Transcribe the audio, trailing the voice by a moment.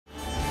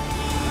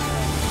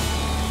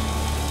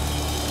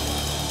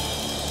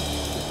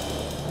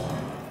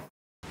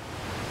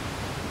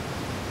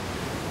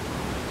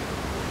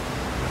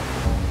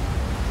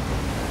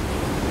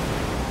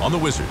on the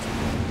Wizard.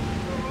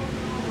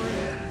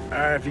 All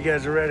right, if you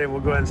guys are ready, we'll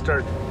go ahead and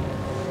start.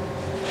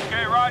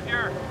 Okay,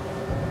 Roger.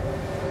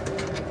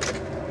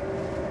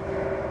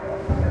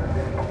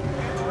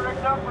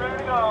 Rigged up, ready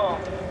to go.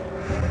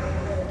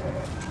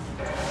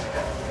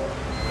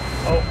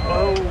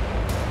 Oh.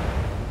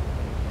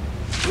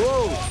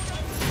 Whoa.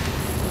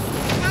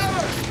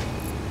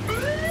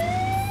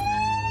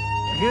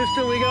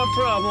 Houston, we got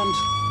problems.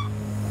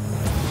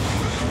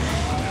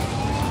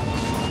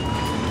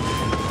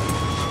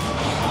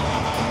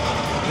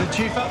 The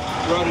chief up?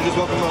 Roger, just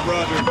welcome up,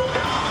 Roger.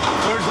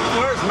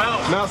 Where's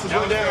Mouse? Mouse is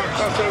way down.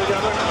 Mouse over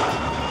down there.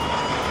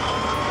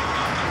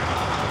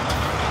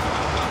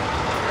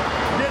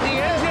 Did the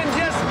engine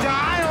just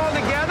die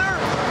altogether?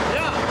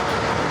 Yeah.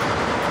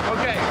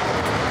 Okay.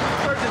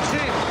 Where's the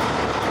chief?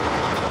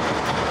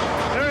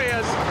 There he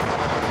is.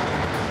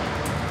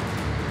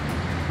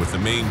 With the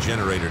main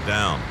generator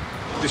down.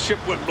 The ship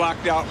went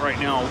blacked out right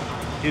now.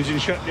 Engine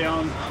shut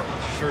down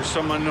for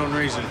some unknown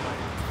reason.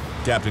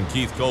 Captain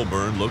Keith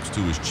Colburn looks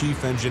to his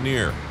chief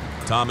engineer,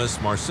 Thomas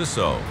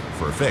Marciso,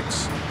 for a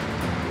fix.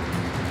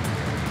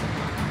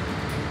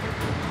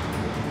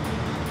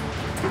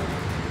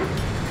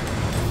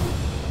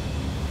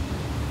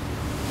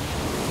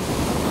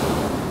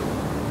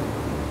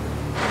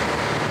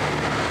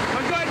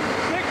 I'll go ahead and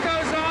kick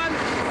those on,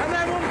 and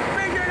then we'll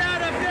figure it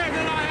out up there.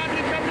 Then I'll have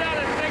you come down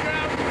and figure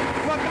out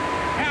what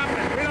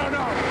happened. We don't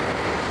know.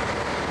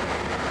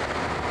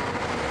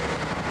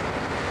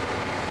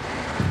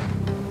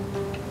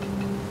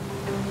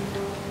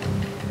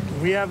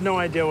 We have no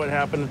idea what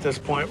happened at this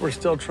point. We're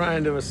still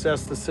trying to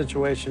assess the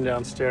situation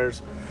downstairs.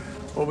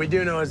 What we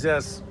do know is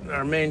this: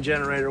 our main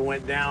generator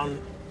went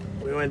down.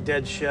 We went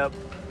dead ship.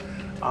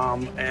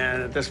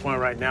 And at this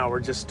point right now, we're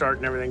just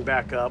starting everything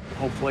back up.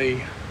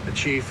 Hopefully, the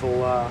chief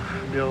will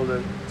be able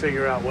to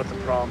figure out what the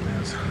problem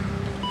is.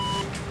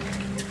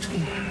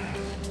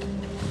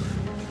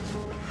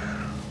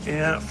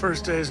 Yeah,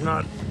 first day is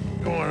not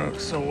going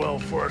so well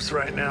for us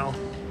right now.